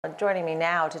Joining me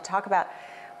now to talk about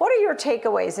what are your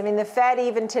takeaways? I mean, the Fed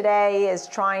even today is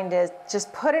trying to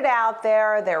just put it out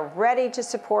there. They're ready to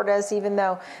support us, even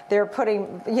though they're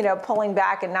pulling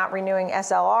back and not renewing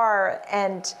SLR.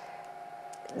 And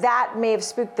that may have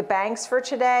spooked the banks for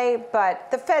today,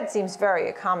 but the Fed seems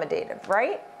very accommodative,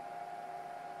 right?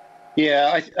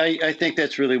 Yeah, I think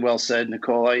that's really well said,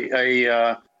 Nicole.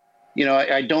 I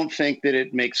don't think that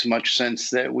it makes much sense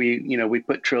that we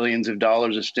put trillions of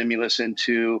dollars of stimulus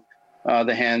into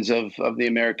the hands of the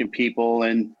American people,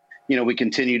 and we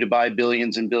continue to buy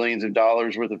billions and billions of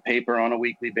dollars worth of paper on a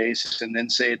weekly basis, and then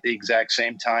say at the exact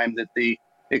same time that the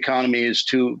economy is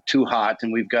too hot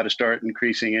and we've got to start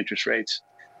increasing interest rates.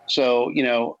 So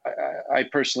I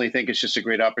personally think it's just a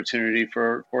great opportunity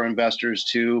for investors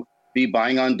to be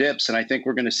buying on dips, and I think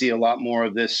we're going to see a lot more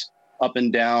of this up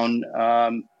and down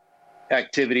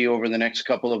activity over the next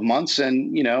couple of months.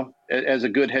 And, as a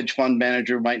good hedge fund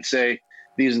manager might say,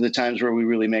 these are the times where we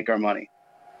really make our money.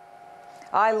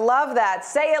 I love that.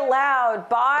 Say it loud.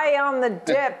 Buy on the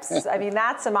dips. I mean,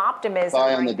 that's some optimism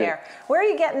right there. Where are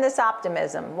you getting this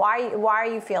optimism? Why are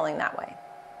you feeling that way?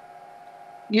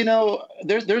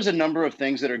 There's a number of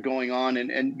things that are going on.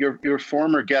 And your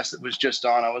former guest that was just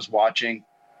on, I was watching,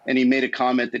 and he made a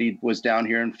comment that he was down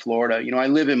here in Florida. I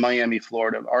live in Miami,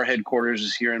 Florida. Our headquarters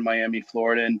is here in Miami,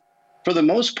 Florida. And for the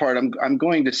most part, I'm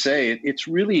going to say it's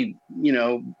really,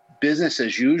 business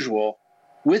as usual,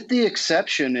 with the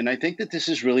exception, and I think that this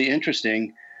is really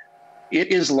interesting,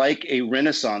 it is like a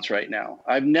renaissance right now.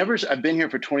 I've been here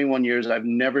for 21 years. I've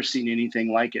never seen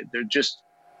anything like it. They're just,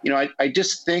 I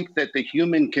just think that the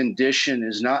human condition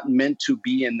is not meant to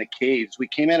be in the caves. We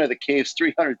came out of the caves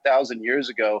 300,000 years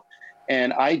ago.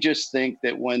 And I just think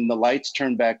that when the lights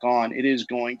turn back on, it is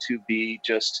going to be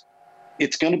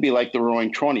it's going to be like the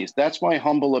Roaring '20s. That's my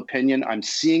humble opinion. I'm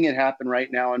seeing it happen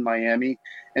right now in Miami.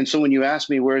 And so when you ask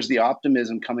me, where's the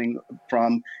optimism coming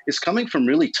from? It's coming from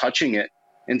really touching it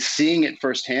and seeing it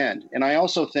firsthand. And I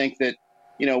also think that,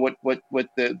 what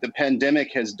the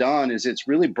pandemic has done is it's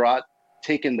really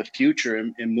taken the future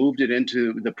and moved it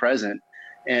into the present.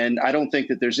 And I don't think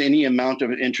that there's any amount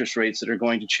of interest rates that are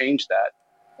going to change that.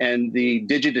 And the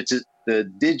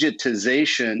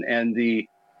digitization and the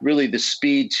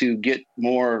speed to get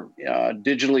more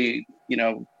digitally,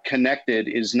 connected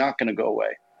is not going to go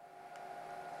away.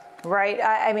 Right.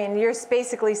 I mean, you're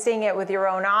basically seeing it with your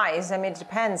own eyes. I mean, it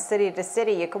depends city to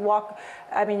city. You could walk.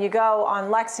 I mean, you go on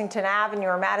Lexington Avenue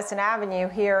or Madison Avenue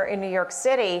here in New York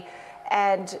City,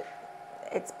 and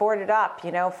it's boarded up,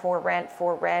 for rent,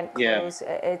 close.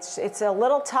 Yeah. It's a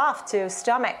little tough to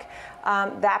stomach.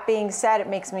 That being said, it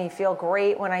makes me feel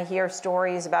great when I hear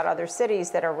stories about other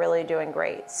cities that are really doing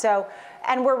great. So,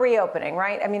 and we're reopening,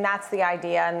 right? I mean, that's the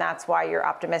idea, and that's why you're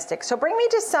optimistic. So bring me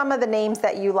to some of the names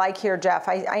that you like here, Jeff.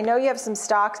 I know you have some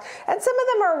stocks, and some of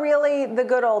them are really the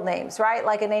good old names, right?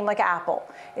 Like a name like Apple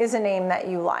is a name that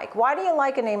you like. Why do you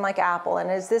like a name like Apple?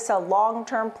 And is this a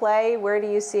long-term play? Where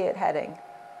do you see it heading?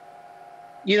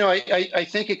 I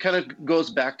think it kind of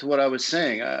goes back to what I was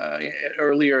saying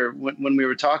earlier when we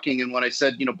were talking, and when I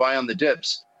said, buy on the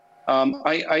dips.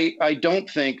 I don't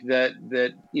think that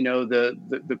the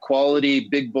quality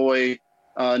big boy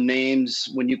names,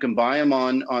 when you can buy them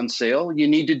on sale, you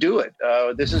need to do it.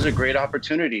 This is a great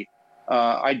opportunity.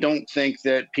 I don't think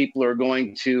that people are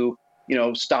going to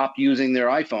stop using their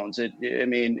iPhones.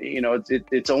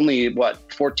 It's only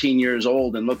 14 years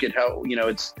old, and look at how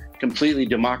it's completely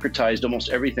democratized almost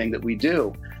everything that we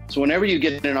do. So whenever you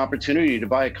get an opportunity to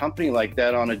buy a company like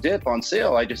that on a dip on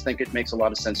sale, I just think it makes a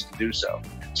lot of sense to do so.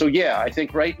 So yeah, I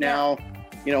think right now,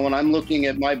 when I'm looking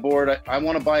at my board, I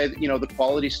want to buy the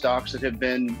quality stocks that have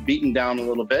been beaten down a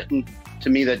little bit, and to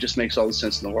me that just makes all the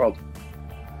sense in the world.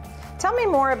 Tell me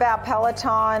more about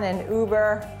Peloton and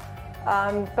Uber.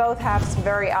 Both have some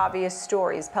very obvious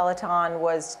stories. Peloton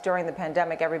was during the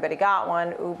pandemic, everybody got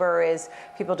one. Uber is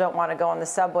people don't want to go on the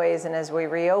subways, and as we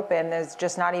reopen, there's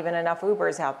just not even enough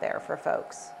Ubers out there for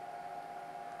folks.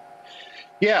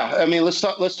 Yeah, I mean, let's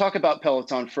talk about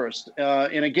Peloton first.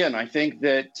 And again, I think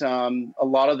that a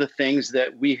lot of the things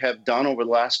that we have done over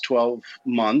the last 12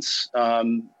 months,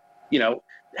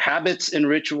 habits and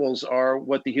rituals are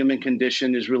what the human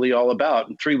condition is really all about.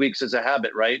 And 3 weeks is a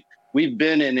habit, right? We've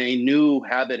been in a new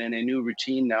habit and a new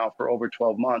routine now for over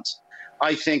 12 months.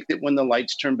 I think that when the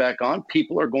lights turn back on,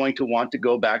 people are going to want to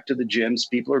go back to the gyms.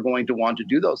 People are going to want to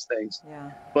do those things.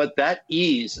 Yeah. But that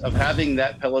ease of having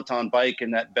that Peloton bike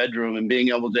in that bedroom and being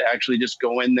able to actually just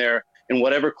go in there in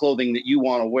whatever clothing that you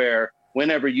want to wear,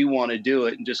 whenever you want to do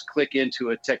it, and just click into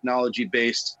a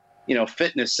technology-based,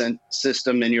 fitness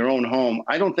system in your own home,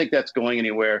 I don't think that's going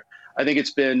anywhere. I think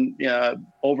it's been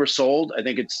oversold. I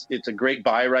think it's a great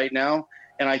buy right now.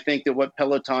 And I think that what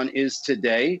Peloton is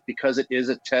today, because it is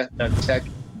a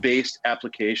tech-based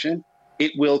application,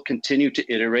 it will continue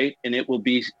to iterate and it will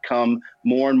become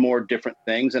more and more different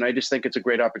things. And I just think it's a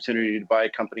great opportunity to buy a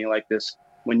company like this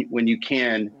when you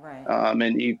can. Right.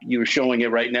 And you were showing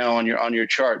it right now on your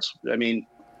charts. I mean,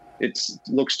 it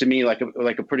looks to me like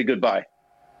a pretty good buy.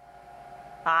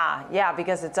 Yeah,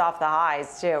 because it's off the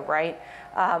highs too, right?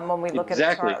 When we look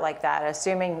Exactly. at a chart like that,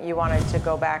 assuming you wanted to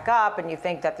go back up and you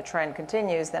think that the trend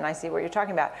continues, then I see what you're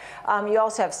talking about. You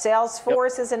also have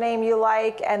Salesforce as a name you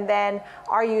like, and then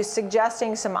are you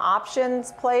suggesting some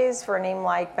options plays for a name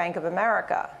like Bank of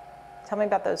America? Tell me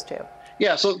about those two.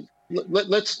 Yeah, so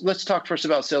let's talk first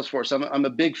about Salesforce. I'm a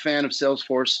big fan of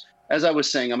Salesforce. As I was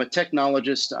saying, I'm a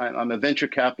technologist. I'm a venture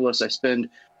capitalist. I spend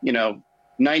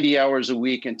 90 hours a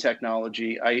week in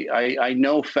technology. I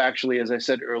know factually, as I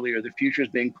said earlier, the future is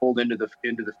being pulled into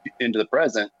the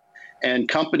present, and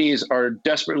companies are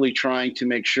desperately trying to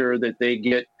make sure that they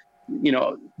get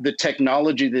the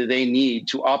technology that they need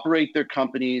to operate their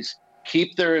companies,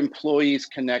 keep their employees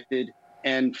connected,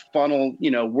 and funnel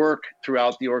work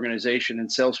throughout the organization. And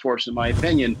Salesforce, in my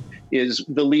opinion, is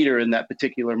the leader in that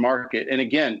particular market. And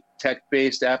again,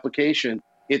 tech-based application.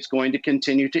 It's going to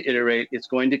continue to iterate. It's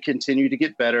going to continue to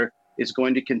get better. It's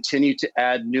going to continue to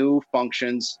add new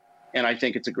functions. And I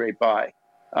think it's a great buy.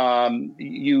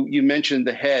 You mentioned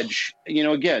the hedge.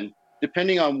 Again,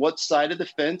 depending on what side of the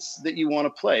fence that you want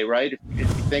to play, right? If you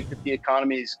think that the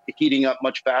economy is heating up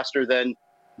much faster than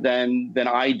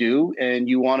I do, and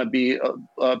you want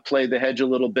to play the hedge a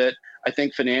little bit, I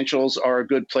think financials are a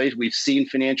good place. We've seen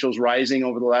financials rising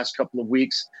over the last couple of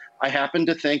weeks. I happen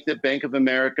to think that Bank of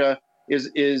America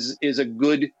is a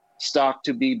good stock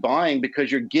to be buying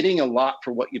because you're getting a lot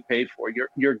for what you paid for.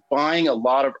 You're buying a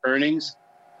lot of earnings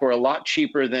for a lot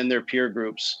cheaper than their peer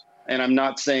groups. And I'm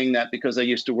not saying that because I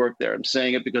used to work there. I'm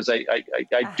saying it because I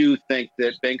do think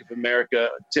that Bank of America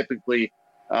typically,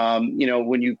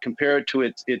 when you compare it to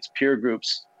its peer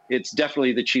groups, it's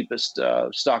definitely the cheapest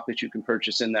stock that you can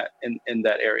purchase in that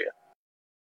area.